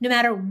No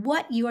matter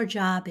what your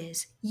job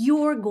is,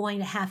 you're going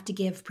to have to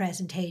give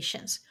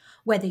presentations.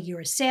 Whether you're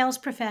a sales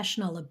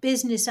professional, a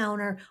business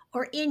owner,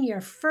 or in your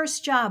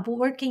first job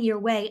working your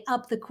way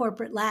up the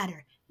corporate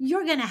ladder,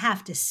 you're going to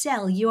have to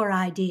sell your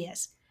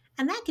ideas.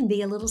 And that can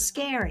be a little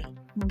scary,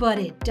 but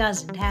it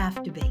doesn't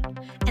have to be.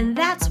 And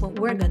that's what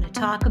we're going to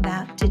talk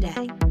about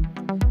today.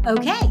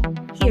 Okay,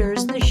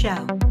 here's the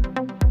show.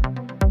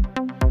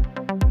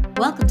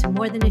 Welcome to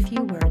More Than a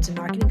Few Words, a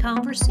marketing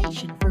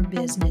conversation for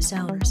business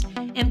owners.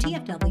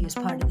 MTFW is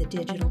part of the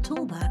Digital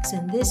Toolbox,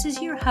 and this is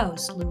your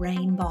host,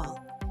 Lorraine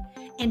Ball.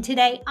 And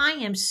today I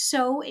am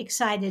so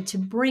excited to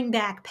bring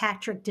back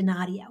Patrick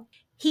Donadio.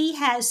 He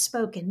has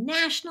spoken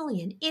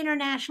nationally and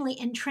internationally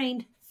and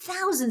trained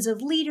thousands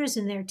of leaders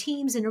and their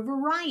teams in a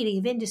variety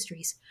of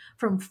industries,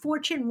 from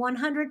Fortune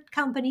 100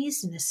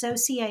 companies and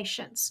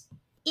associations.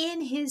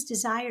 In his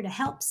desire to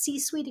help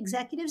C-suite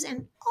executives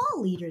and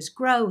all leaders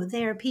grow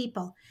their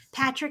people,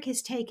 Patrick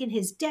has taken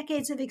his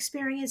decades of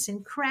experience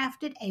and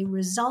crafted a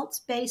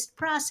results-based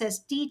process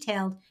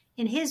detailed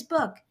in his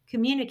book,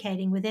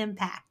 Communicating with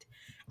Impact.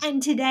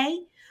 And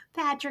today,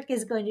 Patrick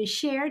is going to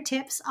share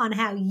tips on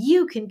how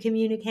you can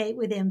communicate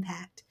with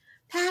impact.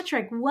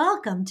 Patrick,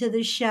 welcome to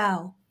the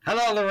show.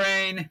 Hello,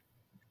 Lorraine.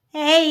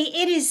 Hey,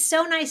 it is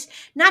so nice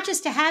not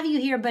just to have you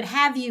here, but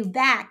have you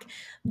back.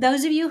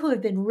 Those of you who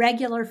have been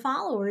regular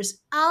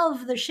followers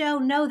of the show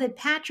know that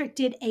Patrick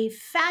did a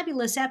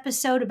fabulous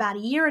episode about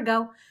a year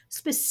ago,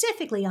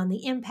 specifically on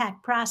the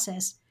impact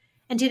process.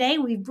 And today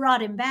we've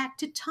brought him back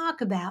to talk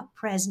about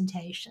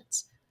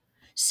presentations.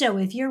 So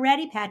if you're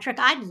ready, Patrick,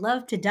 I'd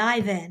love to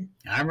dive in.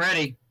 I'm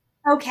ready.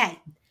 Okay.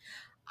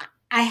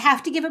 I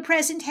have to give a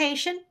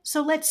presentation,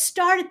 so let's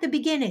start at the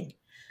beginning.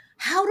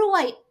 How do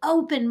I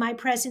open my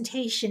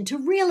presentation to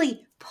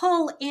really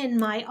pull in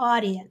my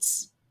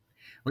audience?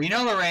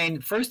 Well, Lorraine,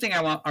 first thing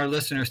I want our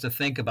listeners to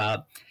think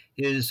about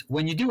is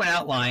when you do an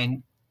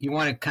outline, you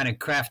want to kind of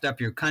craft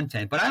up your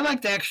content. But I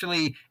like to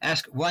actually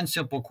ask one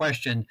simple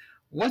question.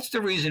 What's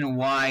the reason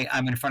why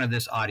I'm in front of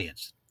this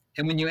audience?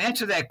 And when you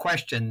answer that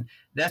question,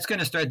 that's going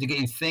to start to get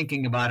you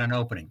thinking about an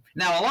opening.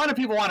 Now, a lot of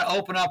people want to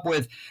open up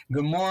with,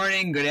 good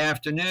morning, good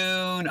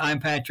afternoon, I'm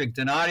Patrick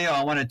Donadio.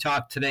 I want to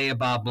talk today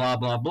about blah,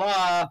 blah,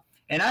 blah.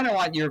 And I don't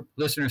want your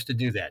listeners to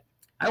do that.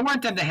 I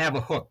want them to have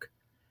a hook.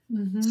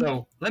 Mm-hmm.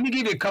 So let me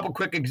give you a couple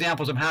quick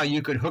examples of how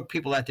you could hook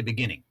people at the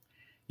beginning.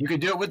 You could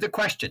do it with the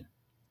question.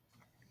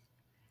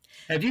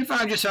 Have you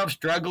found yourself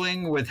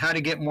struggling with how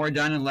to get more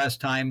done in less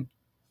time?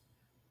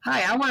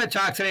 Hi, I want to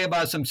talk today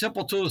about some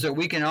simple tools that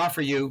we can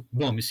offer you.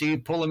 Boom, you see,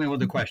 pull them in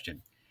with a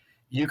question.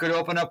 You could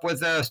open up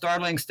with a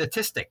startling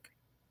statistic.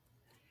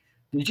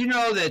 Did you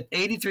know that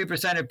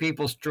 83% of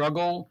people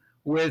struggle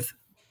with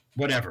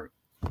whatever?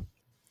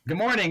 Good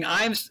morning.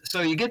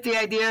 So you get the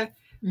idea?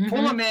 Mm-hmm.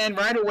 Pull them in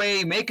right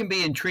away, make them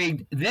be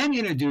intrigued, then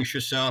introduce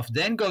yourself,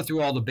 then go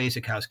through all the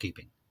basic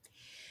housekeeping.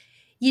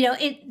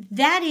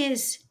 That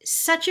is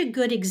such a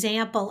good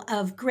example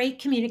of great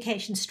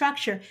communication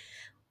structure.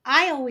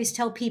 I always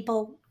tell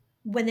people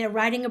when they're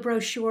writing a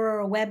brochure or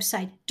a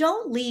website,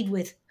 don't lead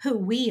with who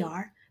we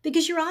are,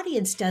 because your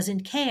audience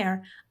doesn't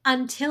care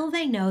until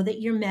they know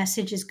that your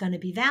message is going to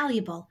be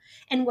valuable.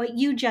 And what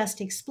you just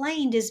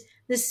explained is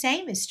the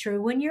same is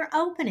true when you're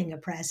opening a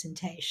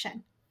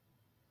presentation.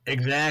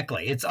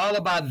 Exactly. It's all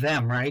about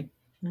them, right?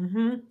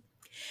 Mm-hmm.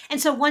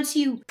 And so once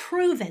you've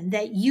proven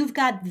that you've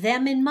got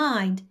them in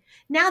mind,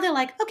 now they're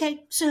like,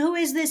 okay, so who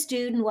is this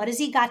dude and what has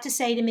he got to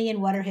say to me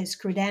and what are his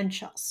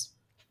credentials?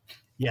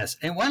 Yes.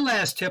 And one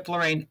last tip,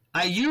 Lorraine,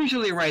 I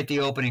usually write the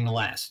opening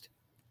last.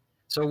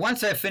 So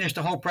once I've finished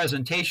the whole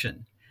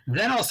presentation,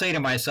 then I'll say to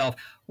myself,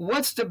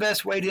 what's the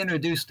best way to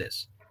introduce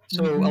this?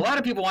 So A lot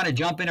of people want to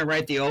jump in and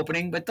write the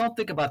opening, but don't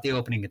think about the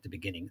opening at the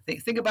beginning.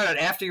 Think about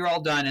it after you're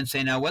all done and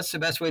say, now, what's the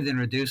best way to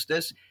introduce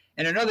this?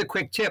 And another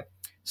quick tip,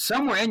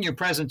 somewhere in your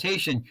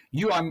presentation,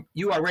 you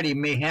already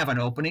may have an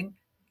opening,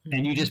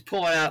 and you just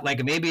pull it out,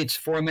 like maybe it's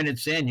 4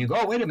 minutes in. You go,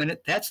 oh, wait a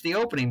minute, that's the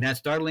opening, that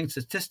startling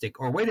statistic.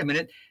 Or wait a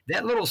minute,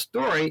 that little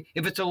story,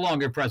 if it's a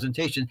longer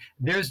presentation,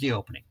 there's the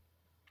opening.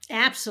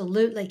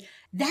 Absolutely.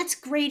 That's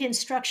great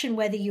instruction,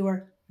 whether you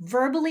are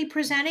verbally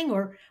presenting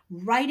or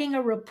writing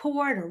a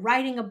report or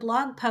writing a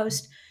blog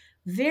post.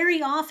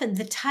 Very often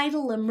the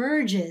title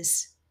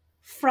emerges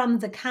from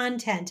the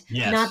content,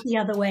 yes, not the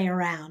other way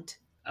around.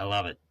 I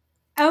love it.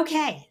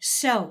 Okay,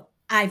 so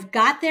I've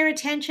got their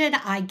attention.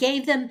 I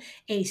gave them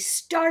a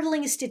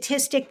startling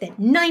statistic that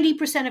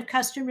 90% of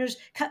customers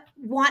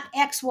want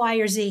X, Y,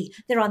 or Z.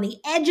 They're on the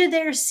edge of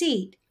their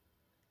seat.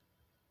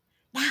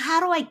 Now, how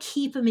do I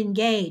keep them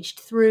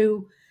engaged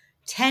through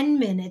 10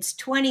 minutes,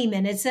 20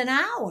 minutes, an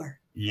hour?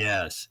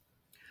 Yes.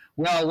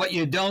 Well, what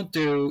you don't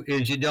do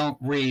is you don't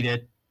read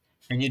it,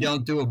 and you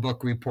don't do a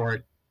book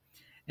report,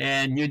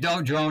 and you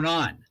don't drone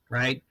on,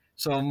 right?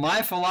 So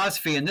my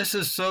philosophy, and this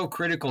is so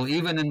critical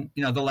even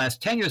in the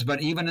last 10 years,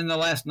 but even in the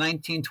last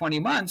 19, 20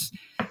 months,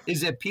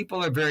 is that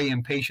people are very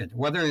impatient,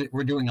 whether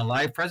we're doing a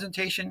live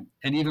presentation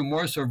and even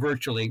more so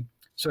virtually.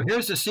 So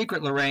here's the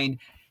secret, Lorraine.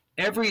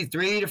 Every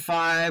 3 to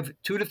 5,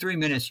 2 to 3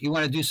 minutes, you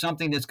want to do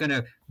something that's going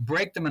to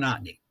break the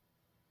monotony.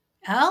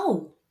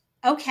 Oh.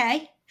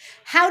 Okay.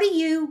 How do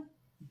you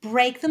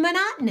break the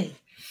monotony?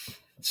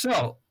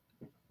 So,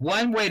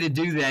 one way to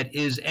do that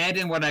is add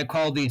in what I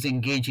call these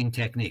engaging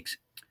techniques.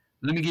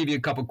 Let me give you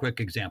a couple quick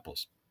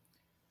examples.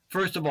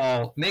 First of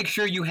all, make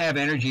sure you have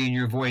energy in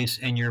your voice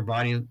and your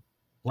body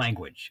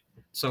language.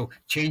 So,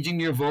 changing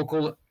your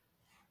vocal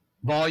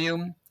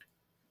volume.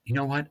 You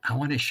know what? I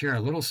want to share a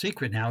little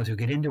secret now as we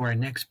get into our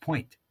next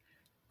point,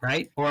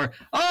 right? Or,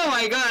 oh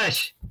my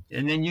gosh.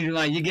 And then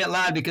you get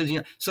loud because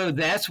so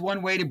that's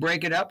one way to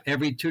break it up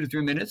every 2 to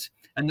 3 minutes.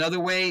 Another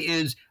way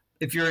is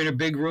if you're in a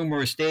big room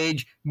or a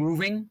stage,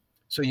 moving.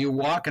 So you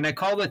walk, and I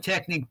call the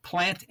technique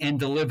plant and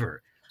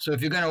deliver. So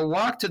if you're going to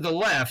walk to the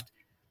left,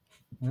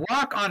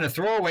 walk on a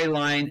throwaway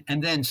line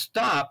and then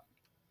stop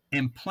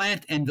and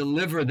plant and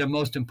deliver the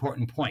most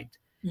important point.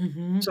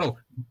 Mm-hmm. So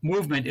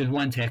movement is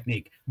one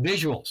technique.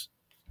 Visuals,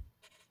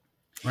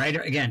 right?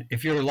 Again,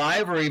 if you're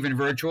live or even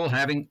virtual,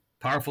 having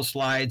powerful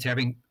slides,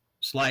 having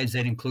slides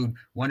that include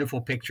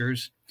wonderful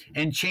pictures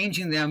and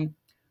changing them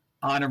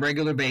on a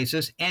regular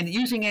basis and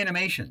using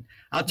animation.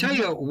 I'll tell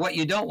you what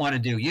you don't want to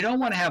do. You don't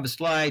want to have a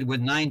slide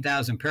with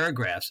 9,000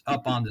 paragraphs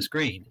up on the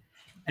screen.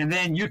 And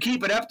then you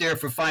keep it up there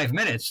for 5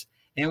 minutes.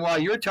 And while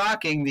you're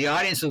talking, the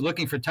audience is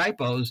looking for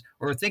typos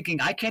or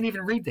thinking, I can't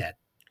even read that.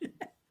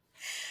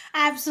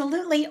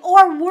 Absolutely.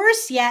 Or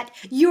worse yet,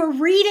 you're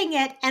reading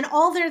it and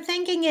all they're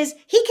thinking is,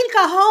 he can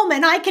go home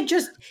and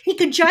he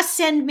could just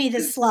send me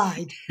the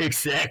slide.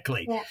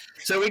 Exactly. Yeah.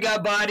 So we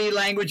got body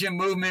language and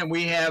movement.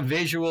 We have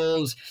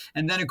visuals.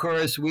 And then, of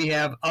course, we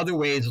have other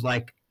ways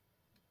like,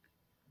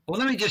 well,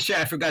 let me just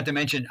share, I forgot to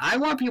mention, I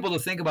want people to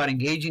think about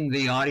engaging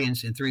the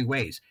audience in 3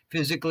 ways: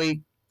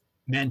 physically,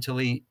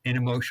 mentally, and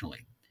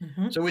emotionally.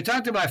 Mm-hmm. So we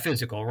talked about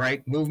physical,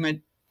 right?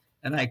 Movement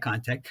and eye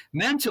contact.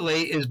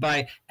 Mentally is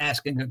by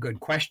asking a good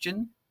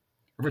question,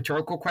 a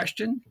rhetorical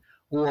question,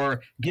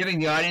 or giving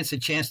the audience a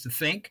chance to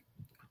think.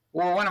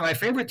 Or one of my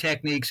favorite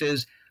techniques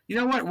is, you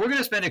know what, we're going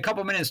to spend a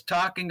couple minutes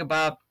talking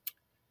about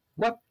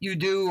what you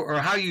do or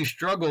how you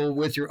struggle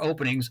with your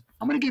openings.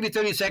 I'm going to give you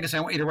 30 seconds.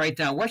 I want you to write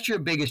down, what's your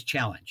biggest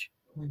challenge?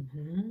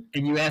 Mm-hmm.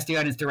 And you ask the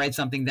audience to write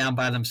something down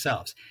by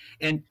themselves.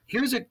 And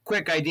here's a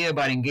quick idea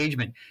about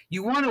engagement.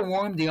 You want to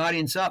warm the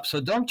audience up, so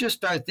don't just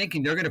start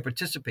thinking they're going to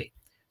participate.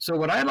 So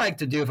what I like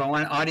to do if I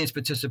want audience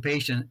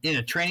participation in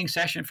a training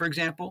session, for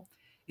example,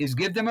 is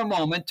give them a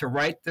moment to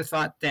write the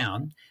thought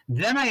down.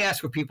 Then I ask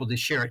for people to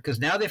share it because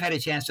now they've had a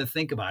chance to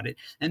think about it.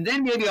 And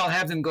then maybe I'll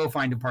have them go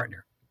find a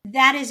partner.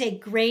 That is a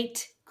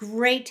great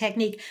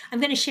technique. I'm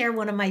going to share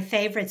one of my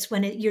favorites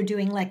when you're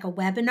doing like a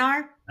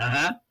webinar.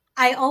 Uh-huh.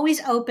 I always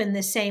open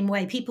the same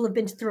way. People have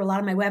been through a lot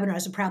of my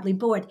webinars are probably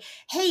bored.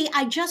 Hey,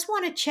 I just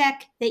want to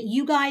check that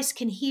you guys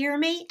can hear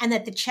me and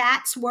that the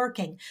chat's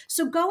working.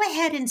 So go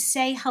ahead and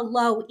say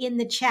hello in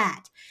the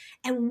chat.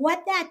 And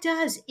what that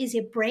does is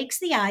it breaks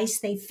the ice.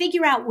 They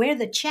figure out where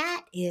the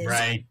chat is.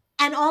 Right.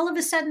 And all of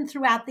a sudden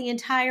throughout the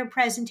entire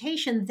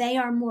presentation, they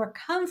are more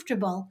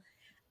comfortable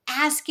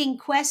asking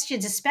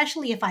questions,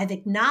 especially if I've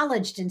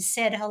acknowledged and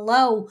said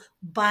hello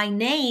by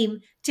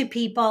name to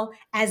people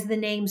as the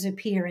names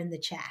appear in the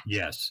chat.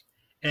 Yes.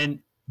 And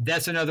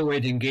that's another way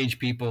to engage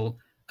people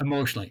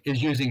emotionally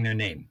is using their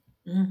name.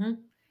 Mm-hmm.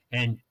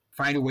 And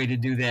find a way to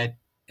do that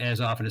as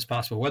often as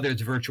possible, whether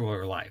it's virtual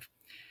or live.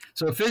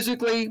 So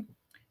physically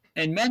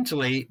and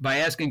mentally by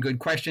asking good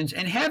questions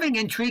and having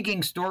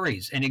intriguing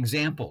stories and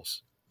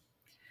examples.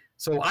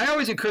 So I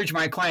always encourage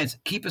my clients,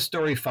 keep a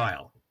story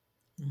file.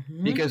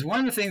 Mm-hmm. Because one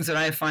of the things that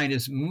I find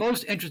is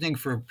most interesting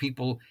for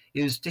people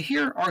is to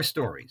hear our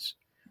stories.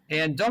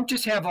 And don't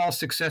just have all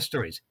success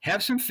stories.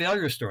 Have some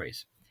failure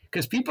stories.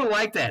 Because people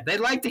like that. They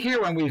like to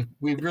hear when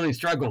we've really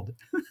struggled.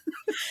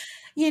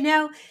 You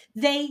know,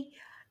 they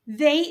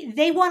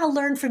want to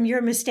learn from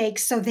your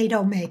mistakes so they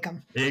don't make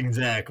them.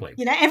 Exactly.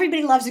 You know,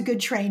 everybody loves a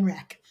good train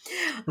wreck.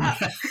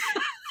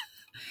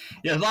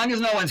 Yeah, as long as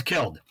no one's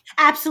killed.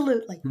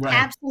 Absolutely. Right.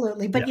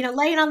 Absolutely. But, you know,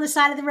 laying on the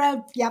side of the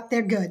road, yep,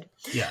 they're good.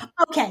 Yeah.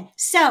 Okay.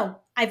 So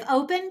I've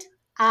opened,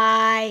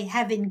 I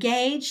have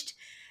engaged,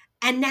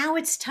 and now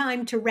it's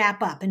time to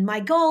wrap up. And my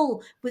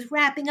goal with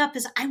wrapping up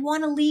is I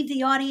want to leave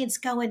the audience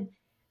going,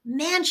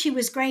 man, she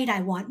was great.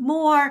 I want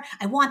more.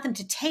 I want them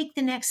to take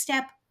the next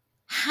step.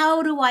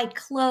 How do I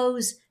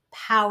close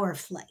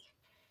powerfully?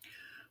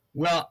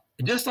 Well,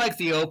 just like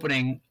the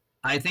opening,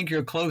 I think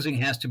your closing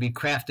has to be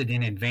crafted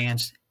in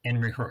advance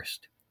and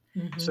rehearsed.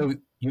 Mm-hmm. So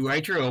you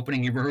write your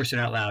opening, you rehearse it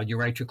out loud. You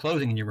write your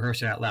closing and you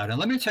rehearse it out loud. And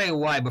let me tell you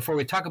why, before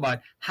we talk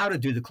about how to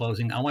do the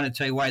closing, I want to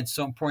tell you why it's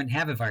so important to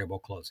have a variable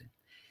closing.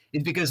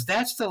 It's because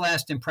that's the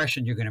last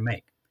impression you're going to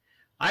make.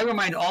 I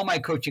remind all my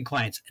coaching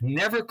clients,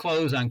 never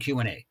close on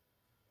Q&A.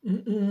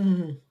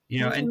 Mm-mm. You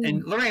know,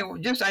 and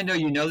Lorraine, just I know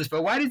you know this,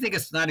 but why do you think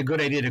it's not a good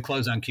idea to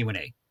close on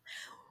Q&A?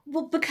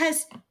 Well,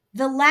 because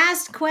the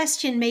last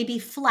question may be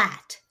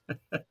flat.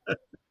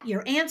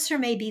 Your answer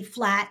may be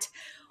flat,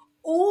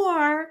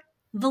 or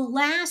the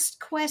last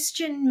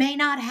question may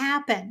not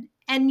happen.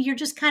 And you're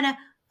just kind of,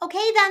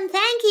 okay, then,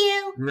 thank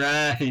you.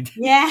 Right.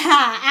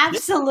 Yeah,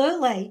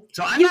 absolutely.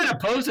 So I'm not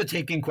opposed to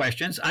taking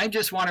questions. I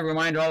just want to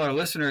remind all our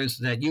listeners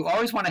that you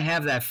always want to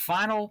have that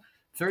final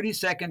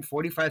 30-second,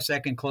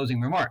 45-second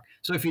closing remark.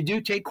 So if you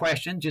do take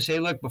questions, just say,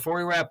 look, before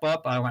we wrap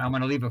up, I'm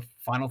going to leave a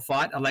final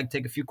thought. I'd like to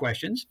take a few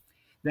questions.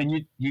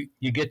 Then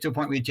you get to a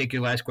point where you take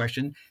your last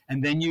question,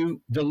 and then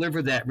you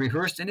deliver that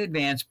rehearsed in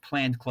advance,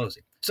 planned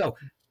closing. So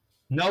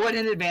know it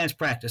in advance,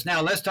 practice.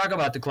 Now let's talk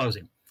about the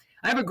closing.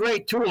 I have a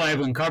great tool I've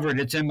uncovered.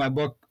 It's in my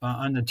book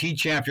on the T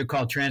chapter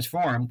called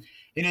Transform,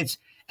 and it's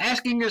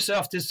asking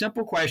yourself this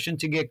simple question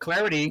to get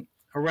clarity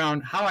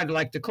around how I'd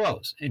like to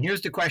close. And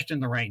here's the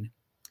question, Lorraine.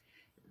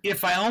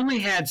 If I only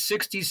had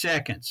 60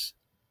 seconds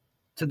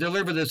to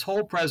deliver this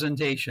whole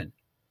presentation,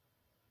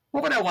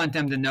 what would I want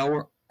them to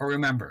know or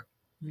remember?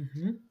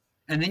 Mm-hmm.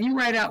 And then you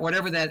write out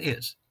whatever that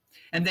is.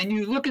 And then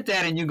you look at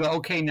that and you go,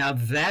 okay, now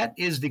that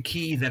is the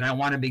key that I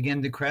want to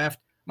begin to craft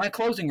my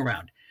closing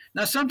around.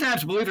 Now,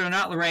 sometimes, believe it or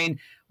not, Lorraine,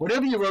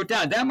 whatever you wrote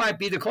down, that might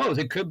be the close.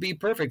 It could be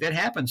perfect. That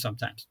happens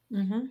sometimes.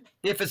 Mm-hmm.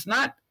 If it's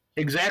not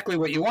exactly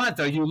what you want,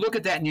 though, you look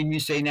at that and you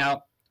say,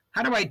 now,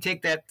 how do I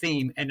take that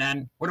theme and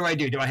then what do I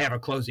do? Do I have a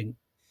closing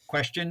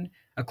question,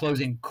 a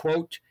closing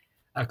quote,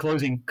 a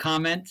closing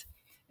comment?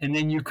 And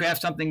then you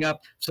craft something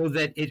up so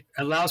that it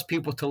allows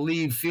people to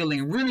leave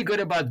feeling really good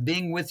about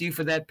being with you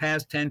for that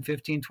past 10,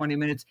 15, 20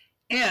 minutes,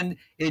 and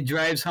it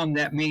drives home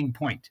that main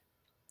point.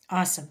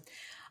 Awesome.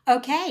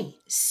 Okay,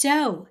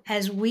 so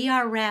as we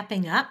are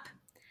wrapping up,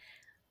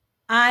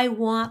 I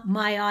want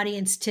my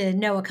audience to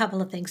know a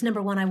couple of things.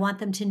 Number one, I want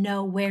them to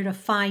know where to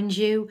find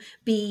you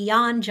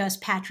beyond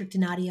just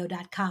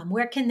patrickdonadio.com.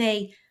 Where can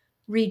they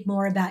read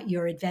more about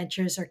your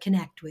adventures or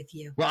connect with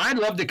you? Well, I'd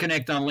love to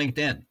connect on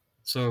LinkedIn.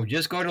 So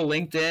just go to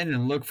LinkedIn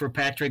and look for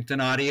Patrick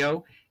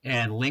Donadio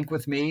and link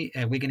with me,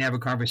 and we can have a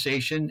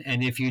conversation.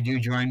 And if you do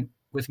join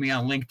with me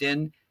on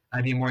LinkedIn,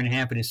 I'd be more than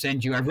happy to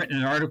send you. I've written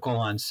an article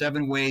on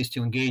 7 ways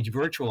to engage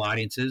virtual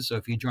audiences. So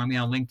if you join me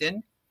on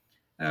LinkedIn,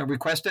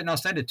 request it and I'll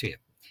send it to you.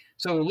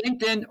 So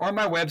LinkedIn or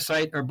my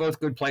website are both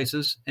good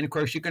places. And of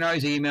course, you can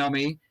always email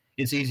me.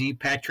 It's easy,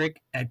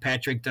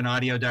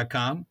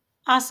 patrick@patrickdonadio.com.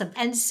 Awesome.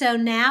 And so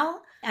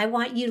now I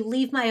want you to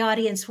leave my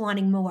audience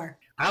wanting more.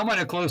 I want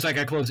to close like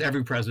I close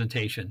every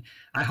presentation.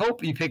 I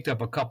hope you picked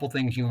up a couple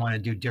things you want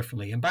to do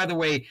differently. And by the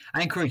way,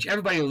 I encourage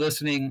everybody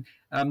listening,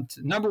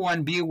 number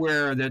one, be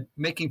aware that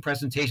making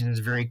presentations is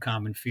a very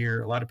common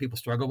fear. A lot of people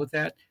struggle with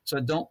that. So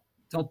don't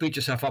beat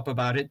yourself up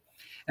about it.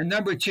 And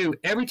number two,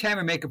 every time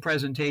I make a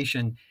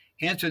presentation,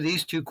 answer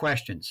these 2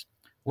 questions.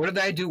 What did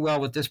I do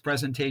well with this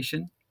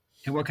presentation?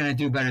 And what can I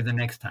do better the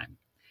next time?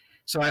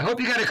 So I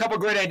hope you got a couple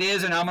great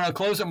ideas. And I'm going to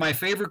close with my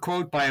favorite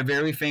quote by a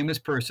very famous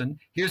person.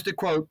 Here's the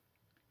quote.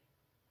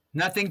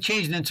 Nothing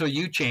changes until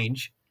you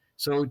change.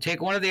 So take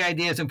one of the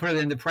ideas and put it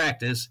into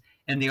practice.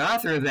 And the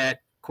author of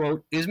that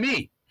quote is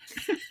me.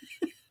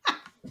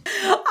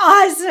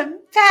 Awesome.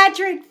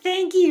 Patrick,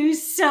 thank you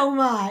so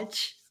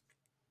much.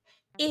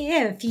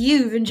 If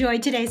you've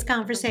enjoyed today's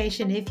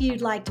conversation, if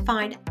you'd like to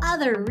find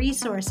other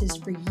resources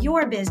for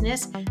your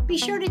business, be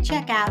sure to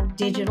check out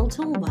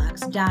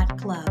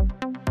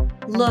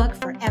digitaltoolbox.club. Look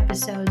for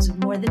episodes of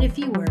More Than a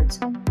Few Words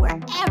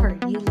wherever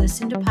you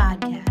listen to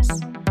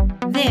podcasts.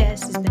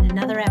 This has been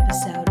another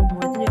episode